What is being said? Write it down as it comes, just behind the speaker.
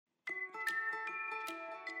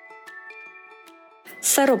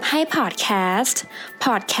สรุปให้พอดแคส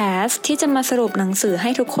ต์ที่จะมาสรุปหนังสือให้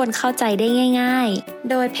ทุกคนเข้าใจได้ง่ายๆ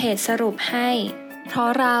โดยเพจสรุปให้เพราะ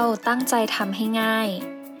เราตั้งใจทำให้ง่าย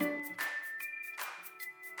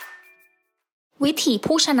วิถี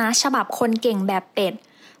ผู้ชนะฉบับคนเก่งแบบเป็ด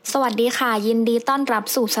สวัสดีค่ะยินดีต้อนรับ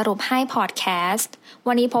สู่สรุปให้พอดแคสต์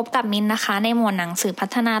วันนี้พบกับมิ้นนะคะในหมวดหนังสือพั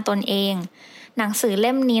ฒนาตนเองหนังสือเ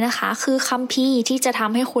ล่มนี้นะคะคือคัมภีร์ที่จะท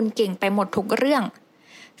ำให้คุณเก่งไปหมดทุกเรื่อง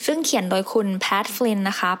ซึ่งเขียนโดยคุณแพทฟลิน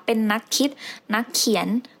นะคะเป็นนักคิดนักเขียน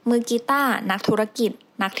มือกีตาร์นักธุรกิจ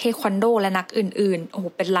นักเทควันโดและนักอื่นๆโอ้โห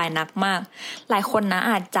เป็นหลายนักมากหลายคนนะ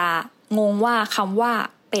อาจจะงงว่าคำว่า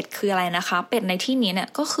เป็ดคืออะไรนะคะเป็ดในที่นี้เนี่ย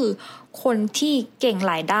ก็คือคนที่เก่งห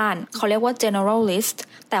ลายด้านเขาเรียกว่า generalist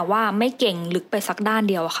แต่ว่าไม่เก่งลึกไปสักด้าน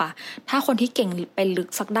เดียวค่ะถ้าคนที่เก่งไปลึก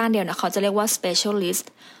สักด้านเดียวเนี่ยเขาจะเรียกว่า specialist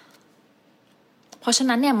เพราะฉะ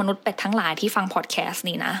นั้นเนี่ยมนุษย์เป็ดทั้งหลายที่ฟังพอดแคสต์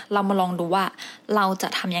นี้นะเรามาลองดูว่าเราจะ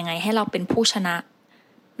ทำยังไงให้เราเป็นผู้ชนะ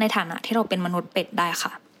ในฐานะที่เราเป็นมนุษย์เป็ดได้ค่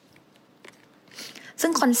ะซึ่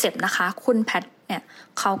งคอนเซปต์นะคะคุณแพทเนี่ย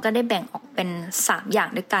เขาก็ได้แบ่งออกเป็น3อย่าง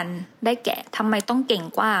ด้วยกันได้แก่ทำไมต้องเก่ง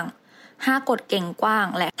กว้าง5กฎเก่งกว้าง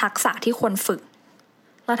และทักษะที่ควรฝึก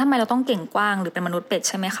แล้วทำไมเราต้องเก่งกว้างหรือเป็นมนุษย์เป็ด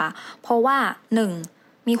ใช่ไหมคะเพราะว่า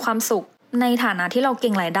 1. มีความสุขในฐานะที่เราเ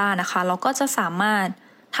ก่งหลายด้านนะคะเราก็จะสามารถ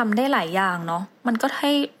ทำได้หลายอย่างเนาะมัน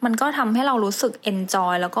ก็ทำให้เรารู้สึก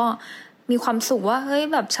enjoy แล้วก็มีความสุขว่าเฮ้ย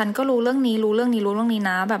แบบฉันก็รู้เรื่องนี้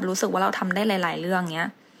นะแบบรู้สึกว่าเราทำได้หลายๆเรื่องเนี้ย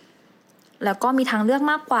แล้วก็มีทางเลือก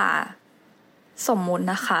มากกว่าสมมุติ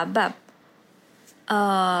นะคะแบบ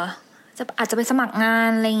อาจจะไปสมัครงาน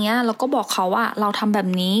อะไรเงี้ยแล้วก็บอกเขาว่าเราทำแบบ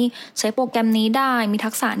นี้ใช้โปรแกรมนี้ได้มี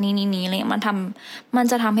ทักษะนี้อะไรมัน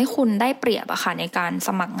จะทำให้คุณได้เปรียบอะค่ะในการส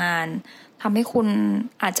มัครงานทำให้คุณ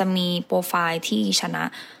อาจจะมีโปรไฟล์ที่ชนะ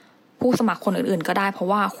ผู้สมัครคนอื่นๆก็ได้เพราะ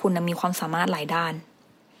ว่าคุณมีความสามารถหลายด้าน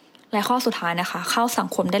และข้อสุดท้ายนะคะเข้าสัง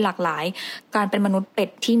คมได้หลากหลายการเป็นมนุษย์เป็ด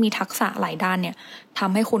ที่มีทักษะหลายด้านเนี่ยท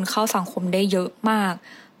ำให้คุณเข้าสังคมได้เยอะมาก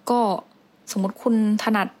ก็สมมติคุณถ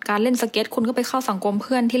นัดการเล่นสเก็ตคุณก็ไปเข้าสังคมเ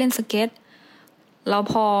พื่อนที่เล่นสเก็ตแล้ว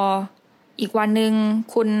พออีกวันนึง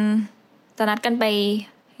คุณจะนัดกันไป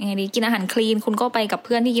ยังไงดีกินอาหารคลีนคุณก็ไปกับเ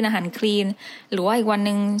พื่อนที่กินอาหารคลีนหรือว่าอีกวัน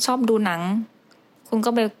นึงชอบดูหนังคุณก็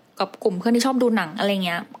ไปกับกลุ่มเพื่อนที่ชอบดูหนังอะไรเ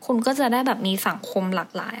งี้ยคุณก็จะได้แบบมีสังคมหลาก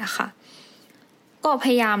หลายอะค่ะก็พ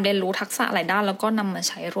ยายามเรียนรู้ทักษะหลายด้านแล้วก็นำมา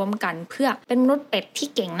ใช้ร่วมกันเพื่อเป็นมนุษย์เป็ดที่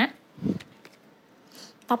เก่งนะ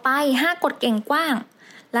ต่อไป5กฎเก่งกว้าง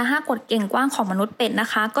และ5กฎเก่งกว้างของมนุษย์เป็ดนะ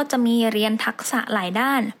คะก็จะมีเรียนทักษะหลายด้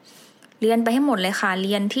านเรียนไปให้หมดเลยค่ะเ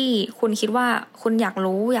รียนที่คุณคิดว่าคุณอยาก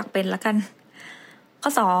รู้อยากเป็นละกันข้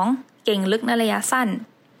อ2เก่งลึกในระยะสั้น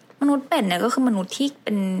มนุษย์เป็ดเนี่ยก็คือมนุษย์ที่เ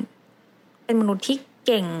ป็นมนุษย์ที่เ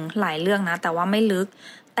ก่งหลายเรื่องนะแต่ว่าไม่ลึก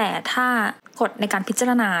แต่ถ้ากฎในการพิจา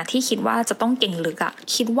รณาที่คิดว่าจะต้องเก่งลึกอะ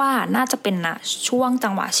คิดว่าน่าจะเป็นนะช่วงจั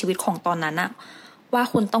งหวะชีวิตของตอนนั้นอะว่า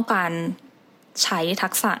คุณต้องการใช้ทั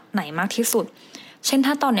กษะไหนมากที่สุดเช่น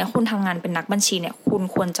ถ้าตอนนี้คุณทำงานเป็นนักบัญชีเนี่ยคุณ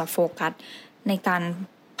ควรจะโฟกัสในการ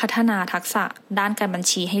พัฒนาทักษะด้านการบัญ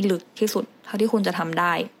ชีให้ลึกที่สุดเท่าที่คุณจะทำไ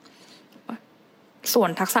ด้ส่วน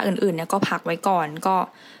ทักษะอื่นๆเนี่ยก็พักไว้ก่อนก็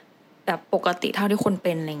แบบปกติเท่าที่คุณเ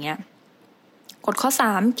ป็นอะไรเงี้ยกฎข้อ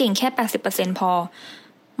3เก่งแค่ 80% พอ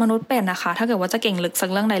มนุษย์เป็ดนะคะถ้าเกิดว่าจะเก่งลึกสัก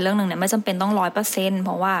เรื่องใดเรื่องหนึ่งเนี่ยไม่จำเป็นต้อง 100% เพ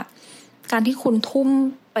ราะว่าการที่คุณทุ่ม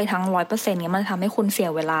ไปทั้ง 100% เนี่ยมันทำให้คุณเสีย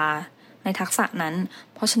เวลาในทักษะนั้น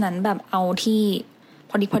เพราะฉะนั้นแบบเอาที่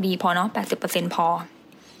พอดีพอเนาะ 80% พอ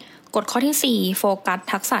กฎข้อที่4โฟกัส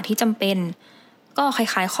ทักษะที่จำเป็นก็ค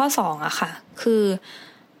ล้ายๆข้อ2อะค่ะคือ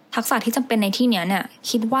ทักษะที่จำเป็นในที่เนี้ยเนี่ย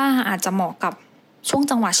คิดว่าอาจจะเหมาะกับช่วง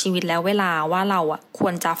จังหวะชีวิตแล้วเวลาว่าเราอะคว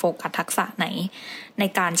รจะโฟกัสทักษะไหนใน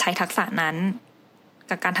การใช้ทักษะนั้น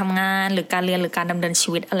กับการทำงานหรือการเรียนหรือการดำเนินชี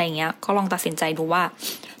วิตอะไรเงี้ยก็ลองตัดสินใจดูว่า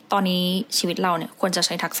ตอนนี้ชีวิตเราเนี่ยควรจะใ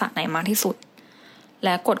ช้ทักษะไหนมากที่สุดแล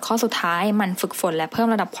ะกฎข้อสุดท้ายมันฝึกฝนและเพิ่ม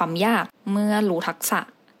ระดับความยากเมื่อรู้ทักษะ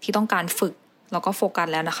ที่ต้องการฝึกแล้วก็โฟกัส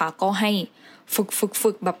แล้วนะคะก็ให้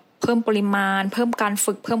ฝึกแบบเพิ่มปริมาณเพิ่มการ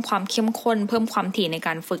ฝึกเพิ่มความเข้มข้นเพิ่มความถี่ในก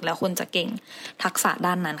ารฝึกแล้วคุณจะเก่งทักษะ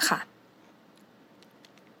ด้านนั้นค่ะ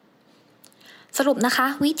สรุปนะคะ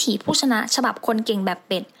วิถีผู้ชนะฉบับคนเก่งแบบเ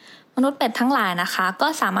ป็ดมนุษย์เป็ดทั้งหลายนะคะก็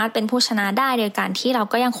สามารถเป็นผู้ชนะได้โดยการที่เรา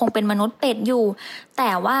ก็ยังคงเป็นมนุษย์เป็ดอยู่แ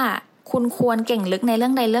ต่ว่าคุณควรเก่งลึกในเรื่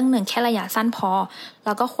องใดเรื่องหนึ่งแค่ระยะสั้นพอแ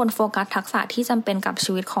ล้วก็ควรโฟกัสทักษะที่จำเป็นกับ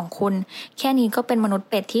ชีวิตของคุณแค่นี้ก็เป็นมนุษย์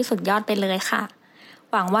เป็ดที่สุดยอดไปเลยค่ะ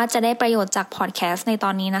หวังว่าจะได้ประโยชน์จากพอดแคสต์ในตอ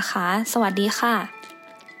นนี้นะคะสวัสดีค่ะ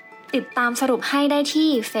ติดตามสรุปให้ได้ที่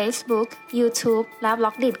Facebook, YouTube และ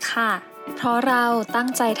Blogdit ค่ะเพราะเราตั้ง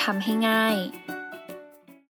ใจทำให้ง่าย